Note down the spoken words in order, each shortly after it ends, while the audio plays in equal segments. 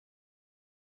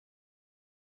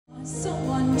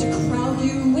Someone to crowd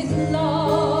you with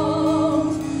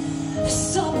love,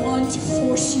 someone to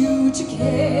force you to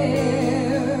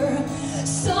care,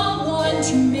 someone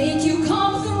to make you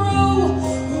come through,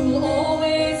 who'll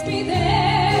always be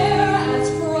there, as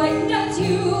frightened as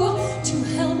you, to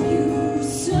help you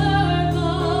survive,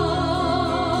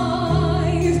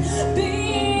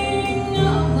 being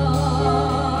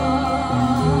alive,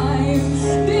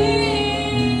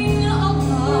 being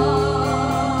alive,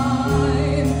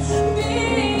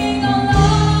 being alive.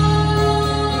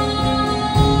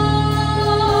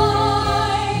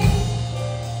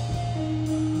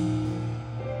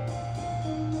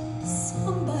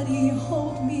 Somebody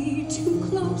hold me too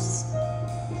close.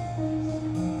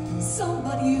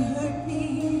 Somebody hurt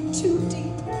me too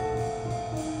deep.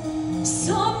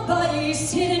 Somebody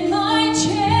sit in my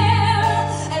chair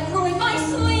and ruin my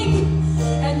sleep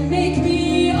and make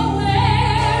me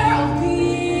aware of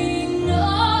being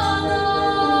alive,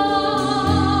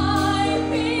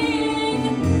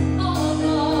 being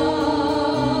alive.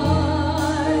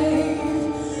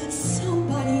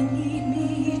 Somebody need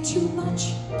me too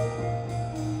much.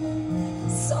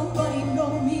 Somebody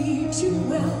know me too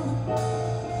well.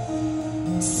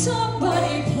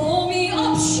 Somebody pull me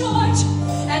up short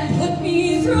and put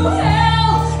me through hell.